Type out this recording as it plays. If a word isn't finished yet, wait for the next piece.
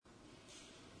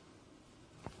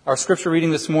Our scripture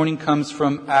reading this morning comes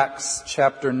from Acts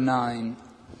chapter 9.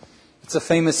 It's a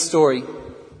famous story,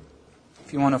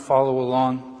 if you want to follow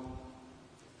along.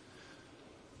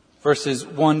 Verses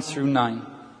 1 through 9.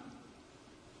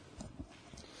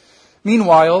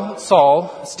 Meanwhile,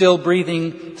 Saul, still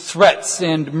breathing threats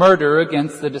and murder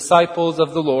against the disciples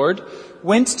of the Lord,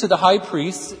 went to the high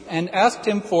priest and asked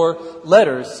him for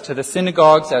letters to the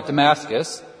synagogues at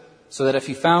Damascus, so that if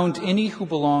he found any who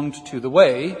belonged to the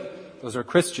way, those are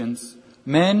Christians,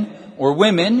 men or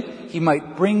women, he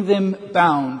might bring them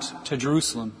bound to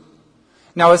Jerusalem.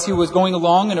 Now as he was going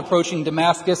along and approaching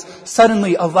Damascus,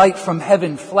 suddenly a light from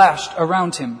heaven flashed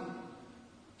around him.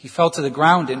 He fell to the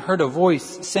ground and heard a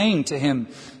voice saying to him,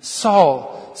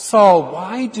 "Saul, Saul,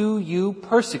 why do you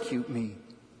persecute me?"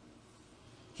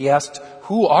 He asked,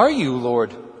 "Who are you,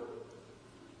 Lord?"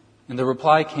 And the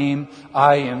reply came,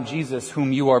 "I am Jesus,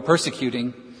 whom you are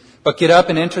persecuting. But get up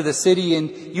and enter the city,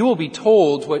 and you will be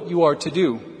told what you are to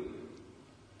do."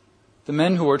 The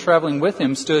men who were traveling with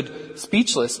him stood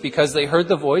speechless because they heard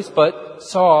the voice, but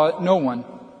saw no one.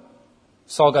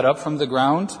 Saul got up from the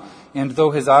ground, and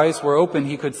though his eyes were open,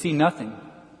 he could see nothing.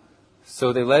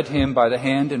 So they led him by the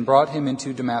hand and brought him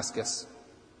into Damascus.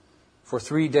 For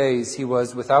 3 days he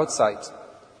was without sight,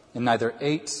 and neither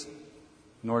ate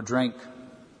nor drank.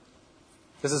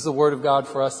 This is the word of God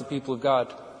for us, the people of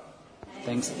God.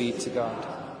 Thanks be to God.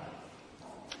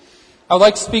 I would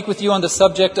like to speak with you on the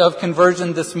subject of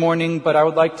conversion this morning, but I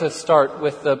would like to start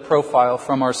with the profile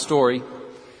from our story.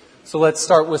 So let's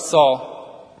start with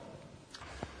Saul.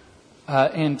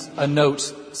 And a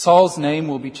note, Saul's name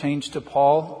will be changed to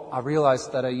Paul. I realize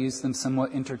that I use them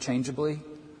somewhat interchangeably,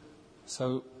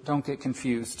 so don't get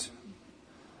confused.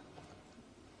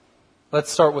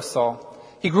 Let's start with Saul.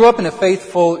 He grew up in a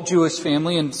faithful Jewish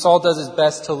family, and Saul does his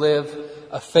best to live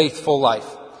a faithful life.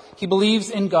 He believes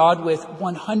in God with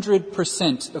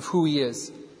 100% of who he is.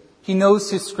 He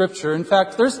knows his scripture. In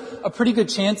fact, there's a pretty good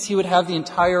chance he would have the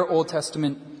entire Old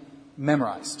Testament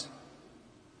memorized.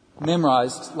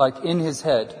 Memorized, like in his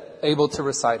head, able to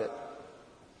recite it.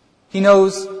 He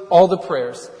knows all the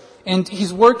prayers, and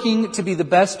he's working to be the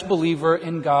best believer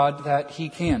in God that he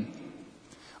can.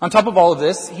 On top of all of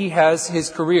this, he has his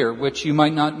career, which you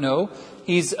might not know.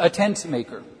 He's a tent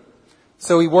maker.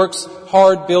 So he works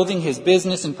hard building his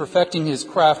business and perfecting his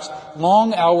craft,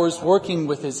 long hours working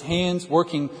with his hands,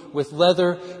 working with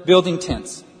leather, building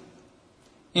tents.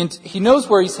 And he knows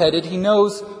where he's headed. He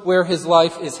knows where his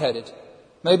life is headed.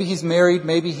 Maybe he's married,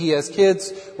 maybe he has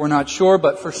kids, we're not sure,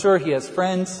 but for sure he has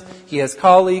friends, he has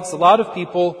colleagues. A lot of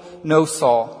people know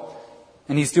Saul.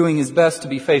 And he's doing his best to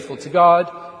be faithful to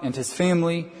God and his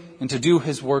family and to do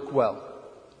his work well.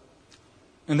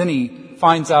 And then he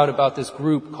finds out about this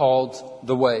group called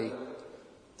The Way.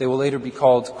 They will later be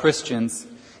called Christians,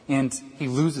 and he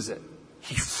loses it.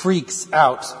 He freaks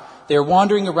out. They're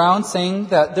wandering around saying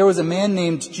that there was a man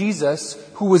named Jesus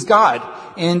who was God,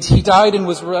 and he died and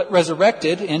was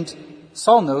resurrected, and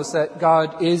Saul knows that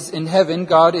God is in heaven.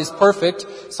 God is perfect.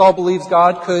 Saul believes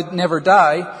God could never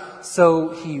die, so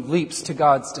he leaps to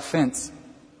God's defense.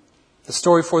 The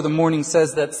story for the morning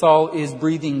says that Saul is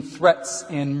breathing threats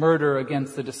and murder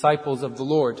against the disciples of the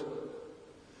Lord.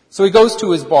 So he goes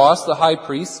to his boss, the high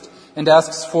priest, and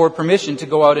asks for permission to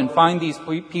go out and find these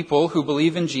people who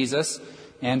believe in Jesus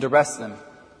and arrest them.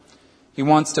 He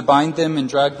wants to bind them and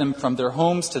drag them from their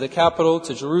homes to the capital,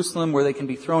 to Jerusalem, where they can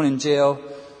be thrown in jail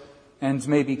and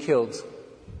maybe killed.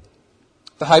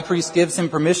 The high priest gives him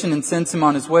permission and sends him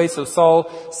on his way, so Saul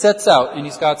sets out, and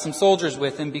he's got some soldiers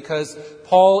with him because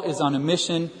Paul is on a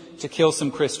mission to kill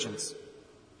some Christians.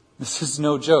 This is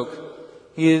no joke.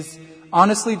 He is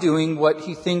honestly doing what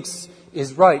he thinks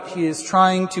is right. He is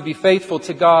trying to be faithful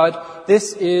to God.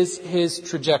 This is his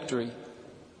trajectory.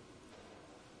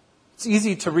 It's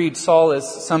easy to read Saul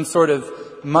as some sort of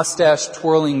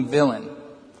mustache-twirling villain.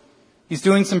 He's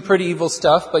doing some pretty evil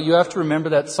stuff, but you have to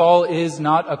remember that Saul is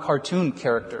not a cartoon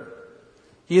character.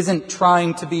 He isn't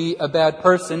trying to be a bad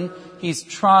person. He's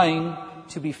trying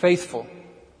to be faithful.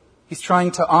 He's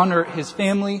trying to honor his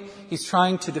family. He's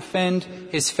trying to defend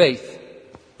his faith.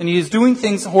 And he is doing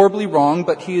things horribly wrong,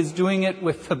 but he is doing it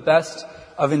with the best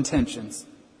of intentions.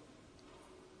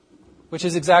 Which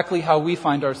is exactly how we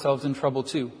find ourselves in trouble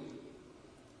too.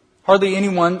 Hardly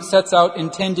anyone sets out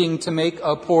intending to make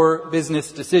a poor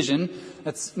business decision.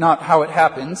 That's not how it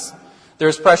happens.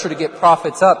 There's pressure to get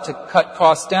profits up, to cut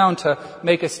costs down, to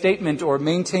make a statement or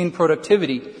maintain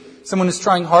productivity. Someone is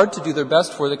trying hard to do their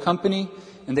best for the company,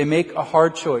 and they make a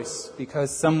hard choice because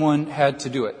someone had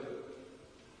to do it.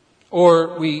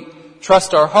 Or we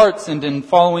trust our hearts and in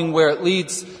following where it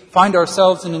leads, find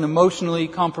ourselves in an emotionally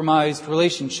compromised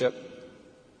relationship.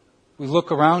 We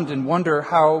look around and wonder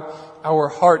how our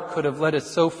heart could have led us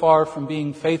so far from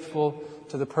being faithful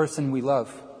to the person we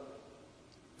love.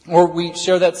 Or we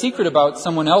share that secret about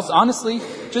someone else, honestly,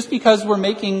 just because we're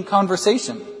making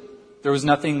conversation. There was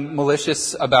nothing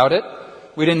malicious about it.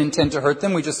 We didn't intend to hurt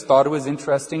them. We just thought it was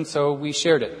interesting, so we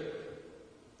shared it.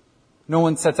 No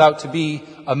one sets out to be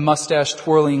a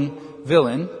mustache-twirling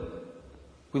villain.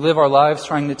 We live our lives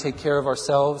trying to take care of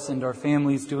ourselves and our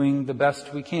families, doing the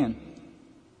best we can,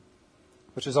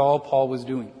 which is all Paul was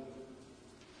doing.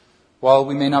 While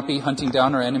we may not be hunting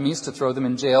down our enemies to throw them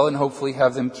in jail and hopefully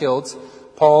have them killed,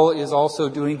 Paul is also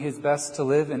doing his best to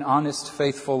live an honest,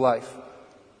 faithful life.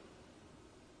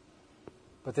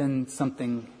 But then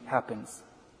something happens.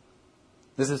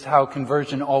 This is how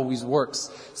conversion always works.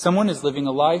 Someone is living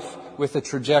a life with a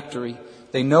trajectory.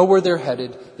 They know where they're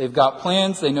headed. They've got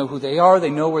plans. They know who they are. They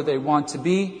know where they want to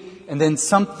be. And then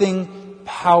something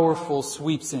powerful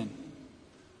sweeps in.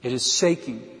 It is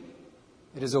shaking.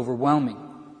 It is overwhelming.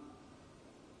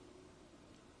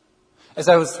 As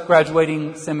I was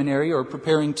graduating seminary or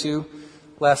preparing to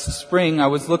last spring, I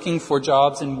was looking for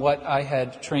jobs in what I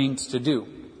had trained to do.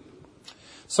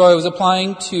 So I was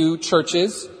applying to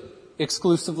churches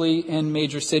exclusively in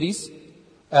major cities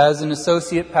as an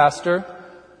associate pastor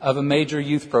of a major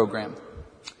youth program.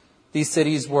 These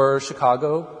cities were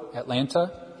Chicago, Atlanta,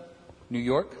 New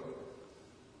York.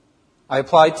 I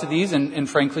applied to these and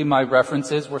frankly my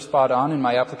references were spot on and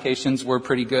my applications were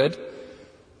pretty good,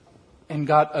 and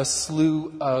got a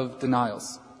slew of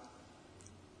denials.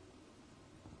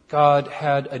 God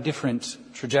had a different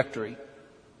trajectory.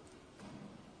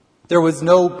 There was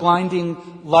no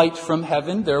blinding light from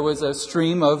heaven. There was a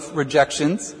stream of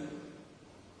rejections.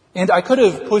 And I could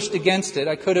have pushed against it.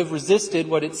 I could have resisted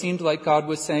what it seemed like God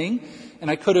was saying.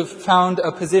 And I could have found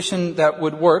a position that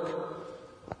would work.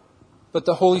 But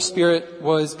the Holy Spirit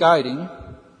was guiding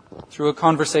through a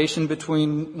conversation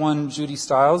between one Judy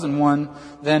Stiles and one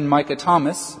then Micah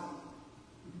Thomas.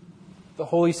 The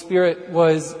Holy Spirit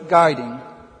was guiding.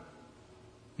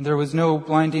 There was no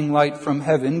blinding light from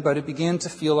heaven, but it began to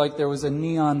feel like there was a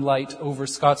neon light over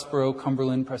Scottsboro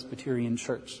Cumberland Presbyterian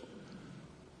Church.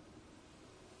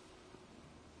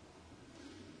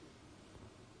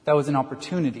 That was an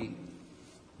opportunity,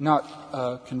 not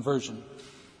a conversion.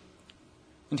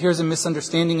 And here's a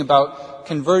misunderstanding about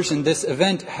conversion. This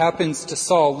event happens to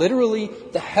Saul. Literally,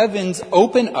 the heavens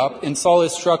open up and Saul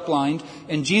is struck blind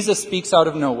and Jesus speaks out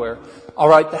of nowhere. All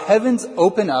right, the heavens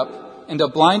open up and a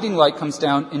blinding light comes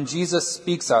down and Jesus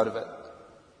speaks out of it.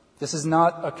 This is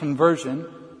not a conversion.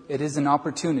 It is an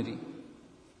opportunity.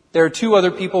 There are two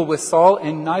other people with Saul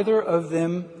and neither of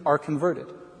them are converted.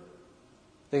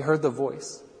 They heard the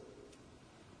voice,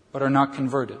 but are not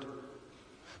converted.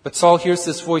 But Saul hears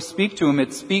this voice speak to him.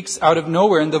 It speaks out of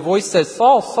nowhere. And the voice says,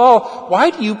 Saul, Saul,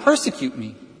 why do you persecute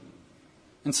me?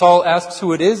 And Saul asks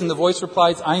who it is. And the voice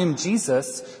replies, I am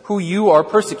Jesus, who you are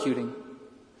persecuting.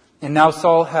 And now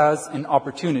Saul has an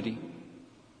opportunity.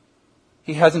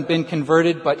 He hasn't been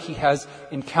converted, but he has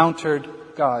encountered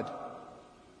God.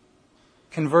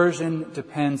 Conversion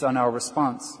depends on our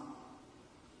response.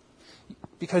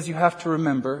 Because you have to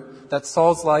remember that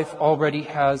Saul's life already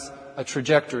has a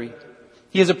trajectory.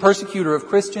 He is a persecutor of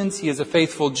Christians. He is a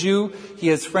faithful Jew. He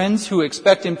has friends who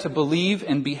expect him to believe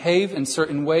and behave in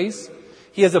certain ways.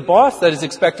 He has a boss that is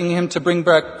expecting him to bring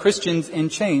back Christians in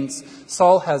chains.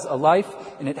 Saul has a life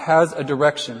and it has a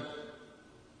direction.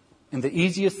 And the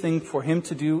easiest thing for him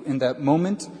to do in that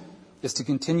moment is to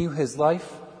continue his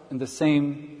life in the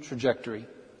same trajectory.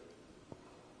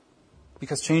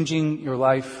 Because changing your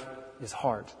life is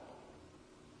hard.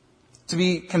 To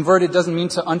be converted doesn't mean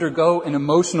to undergo an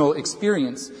emotional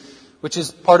experience, which is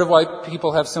part of why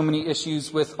people have so many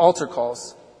issues with altar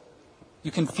calls. You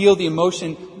can feel the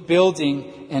emotion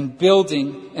building, and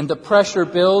the pressure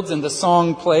builds, and the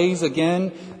song plays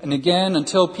again and again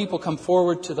until people come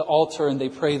forward to the altar and they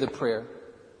pray the prayer.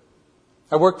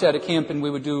 I worked at a camp and we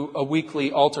would do a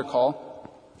weekly altar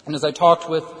call. And as I talked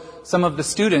with some of the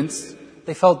students,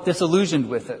 they felt disillusioned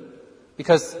with it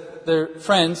because their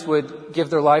friends would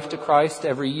give their life to Christ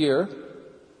every year,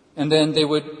 and then they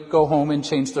would go home and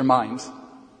change their minds.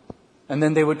 And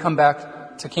then they would come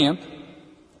back to camp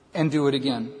and do it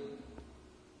again.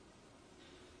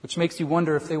 Which makes you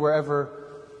wonder if they were ever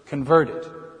converted.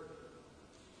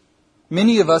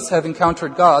 Many of us have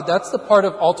encountered God. That's the part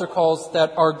of altar calls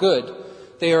that are good.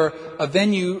 They are a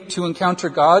venue to encounter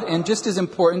God, and just as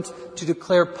important, to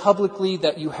declare publicly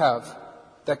that you have,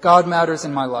 that God matters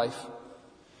in my life.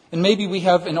 And maybe we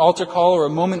have an altar call or a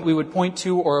moment we would point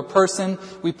to or a person.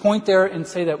 We point there and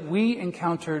say that we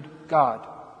encountered God.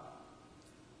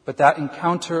 But that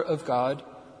encounter of God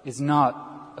is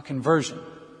not a conversion.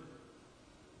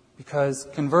 Because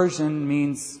conversion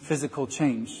means physical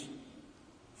change.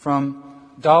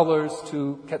 From dollars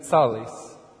to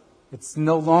quetzales. It's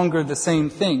no longer the same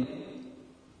thing.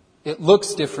 It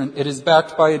looks different. It is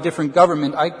backed by a different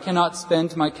government. I cannot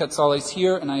spend my quetzales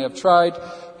here, and I have tried,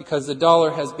 because the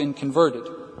dollar has been converted.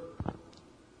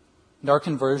 And our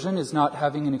conversion is not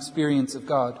having an experience of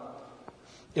God.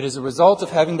 It is a result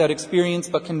of having that experience,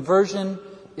 but conversion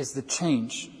is the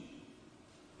change.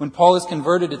 When Paul is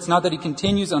converted, it's not that he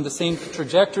continues on the same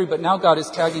trajectory, but now God is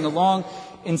tagging along.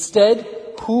 Instead,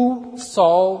 who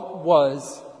Saul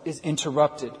was is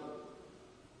interrupted.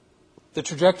 The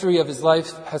trajectory of his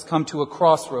life has come to a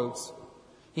crossroads.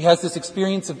 He has this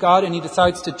experience of God and he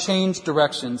decides to change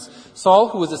directions. Saul,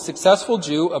 who was a successful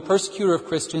Jew, a persecutor of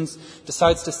Christians,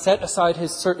 decides to set aside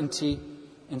his certainty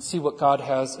and see what God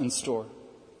has in store.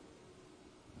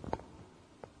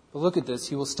 But look at this.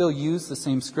 He will still use the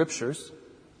same scriptures.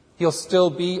 He'll still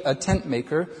be a tent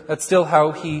maker. That's still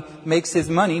how he makes his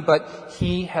money, but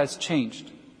he has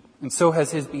changed. And so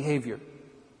has his behavior.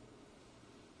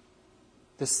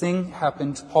 This thing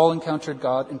happened. Paul encountered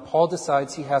God, and Paul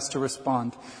decides he has to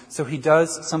respond. So he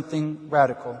does something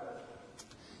radical.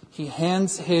 He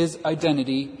hands his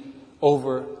identity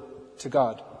over to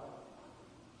God.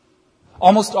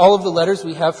 Almost all of the letters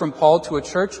we have from Paul to a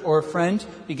church or a friend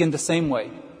begin the same way.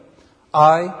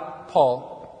 I,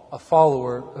 Paul, a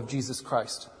follower of Jesus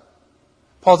Christ.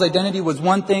 Paul's identity was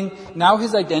one thing. Now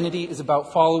his identity is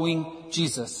about following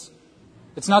Jesus.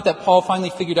 It's not that Paul finally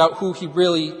figured out who he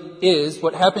really is.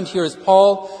 What happened here is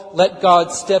Paul let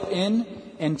God step in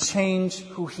and change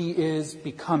who he is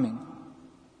becoming.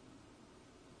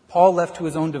 Paul, left to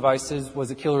his own devices,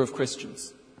 was a killer of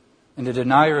Christians and a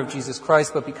denier of Jesus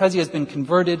Christ. But because he has been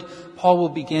converted, Paul will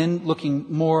begin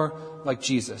looking more like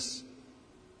Jesus.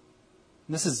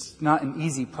 This is not an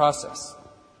easy process.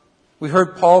 We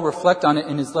heard Paul reflect on it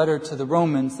in his letter to the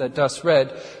Romans that Duss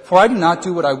read. For I do not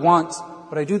do what I want,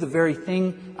 but I do the very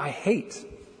thing I hate.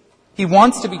 He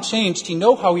wants to be changed. He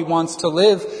knows how he wants to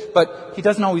live, but he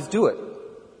doesn't always do it.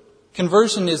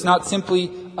 Conversion is not simply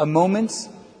a moment,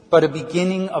 but a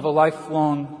beginning of a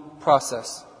lifelong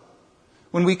process.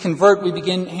 When we convert, we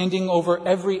begin handing over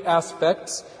every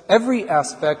aspect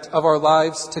of our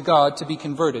lives to God to be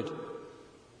converted.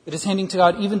 It is handing to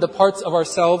God even the parts of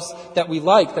ourselves that we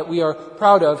like, that we are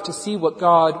proud of, to see what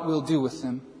God will do with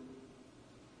them.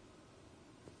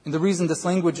 And the reason this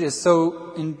language is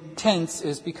so intense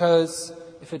is because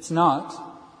if it's not,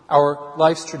 our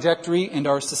life's trajectory and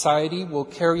our society will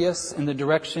carry us in the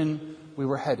direction we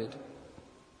were headed.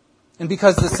 And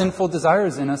because the sinful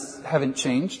desires in us haven't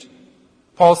changed,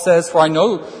 Paul says, for I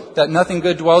know that nothing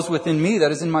good dwells within me,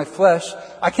 that is in my flesh.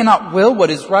 I cannot will what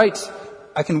is right.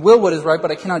 I can will what is right, but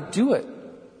I cannot do it.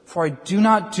 For I do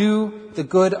not do the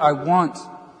good I want,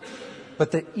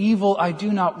 but the evil I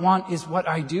do not want is what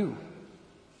I do.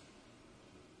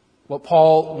 What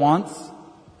Paul wants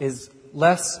is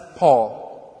less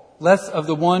Paul, less of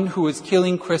the one who is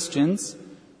killing Christians,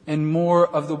 and more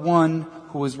of the one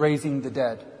who is raising the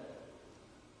dead.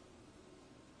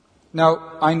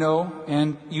 Now, I know,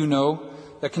 and you know,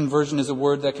 that conversion is a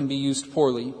word that can be used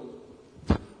poorly.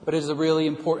 But it is a really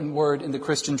important word in the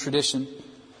Christian tradition.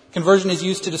 Conversion is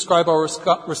used to describe our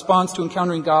response to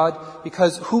encountering God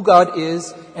because who God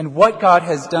is and what God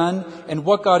has done and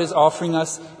what God is offering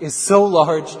us is so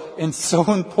large and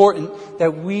so important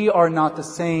that we are not the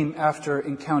same after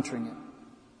encountering it.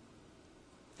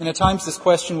 And at times this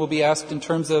question will be asked in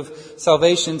terms of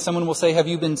salvation. Someone will say, have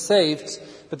you been saved?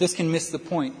 But this can miss the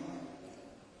point.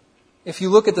 If you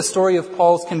look at the story of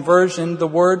Paul's conversion, the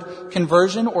word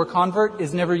conversion or convert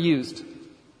is never used.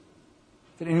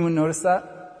 Did anyone notice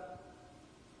that?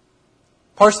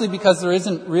 Partially because there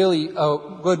isn't really a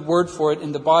good word for it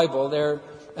in the Bible. There are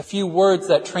a few words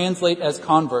that translate as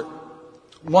convert.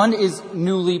 One is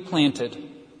newly planted.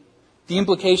 The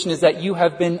implication is that you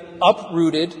have been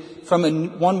uprooted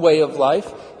from one way of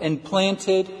life and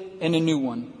planted in a new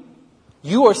one.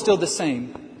 You are still the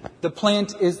same. The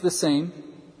plant is the same.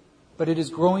 But it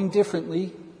is growing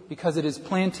differently because it is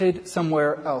planted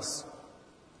somewhere else.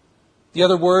 The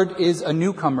other word is a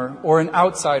newcomer or an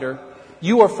outsider.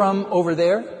 You are from over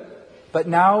there, but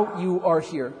now you are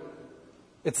here.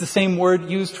 It's the same word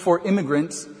used for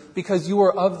immigrants because you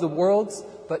are of the world,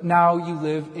 but now you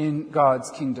live in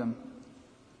God's kingdom.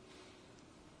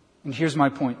 And here's my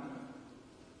point.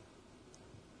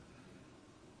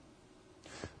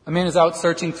 A man is out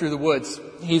searching through the woods.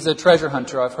 He's a treasure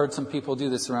hunter. I've heard some people do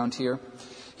this around here.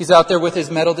 He's out there with his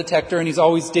metal detector and he's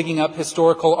always digging up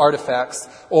historical artifacts,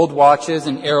 old watches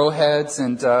and arrowheads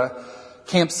and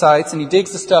campsites, and he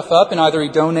digs the stuff up, and either he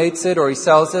donates it or he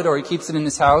sells it or he keeps it in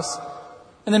his house.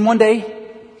 And then one day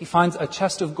he finds a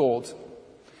chest of gold.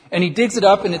 And he digs it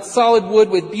up, and it's solid wood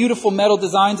with beautiful metal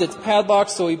designs. It's padlocked,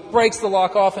 so he breaks the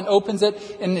lock off and opens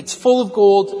it, and it's full of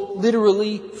gold,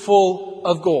 literally full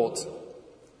of gold.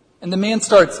 And the man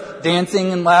starts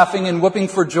dancing and laughing and whooping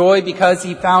for joy because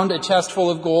he found a chest full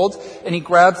of gold. And he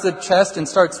grabs the chest and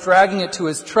starts dragging it to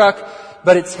his truck,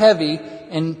 but it's heavy,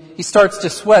 and he starts to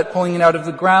sweat pulling it out of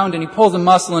the ground, and he pulls a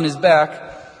muscle in his back.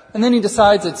 And then he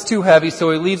decides it's too heavy,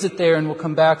 so he leaves it there and will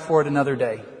come back for it another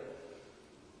day.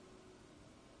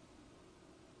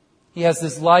 He has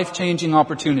this life-changing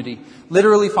opportunity,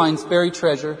 literally finds buried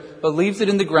treasure, but leaves it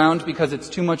in the ground because it's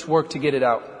too much work to get it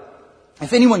out.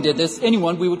 If anyone did this,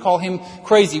 we would call him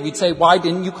crazy. We'd say, "Why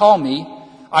didn't you call me?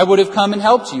 I would have come and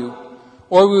helped you."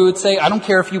 Or we would say, "I don't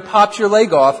care if you popped your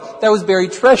leg off. That was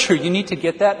buried treasure. You need to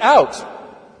get that out."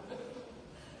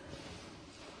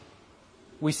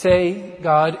 We say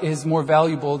God is more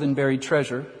valuable than buried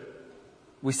treasure.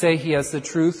 We say He has the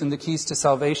truth and the keys to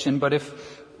salvation. But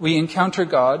if we encounter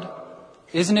God,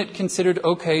 isn't it considered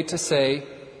okay to say,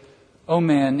 "Oh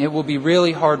man, it will be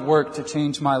really hard work to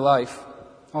change my life.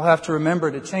 I'll have to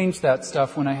remember to change that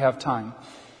stuff when I have time"?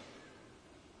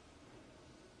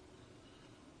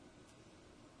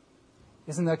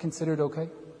 Isn't that considered okay?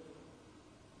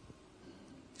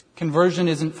 Conversion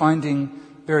isn't finding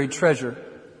buried treasure.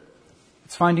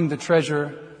 It's finding the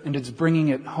treasure and it's bringing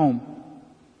it home.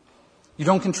 You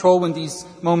don't control when these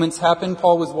moments happen.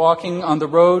 Paul was walking on the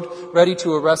road, ready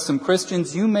to arrest some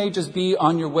Christians. You may just be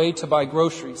on your way to buy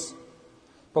groceries.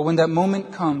 But when that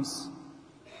moment comes,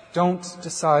 don't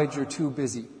decide you're too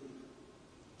busy.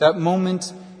 That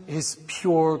moment is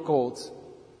pure gold,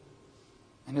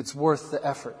 and it's worth the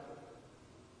effort.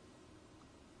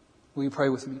 Will you pray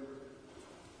with me?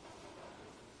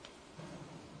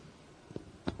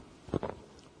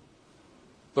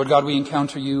 Lord God, we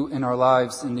encounter you in our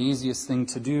lives, and the easiest thing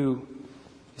to do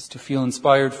is to feel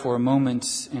inspired for a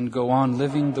moment and go on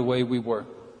living the way we were.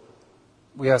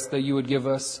 We ask that you would give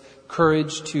us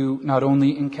courage to not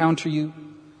only encounter you,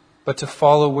 but to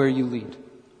follow where you lead.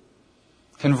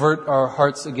 Convert our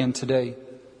hearts again today,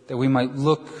 that we might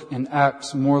look and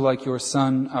act more like your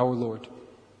Son, our Lord.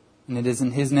 And it is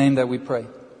in his name that we pray.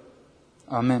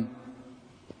 Amen.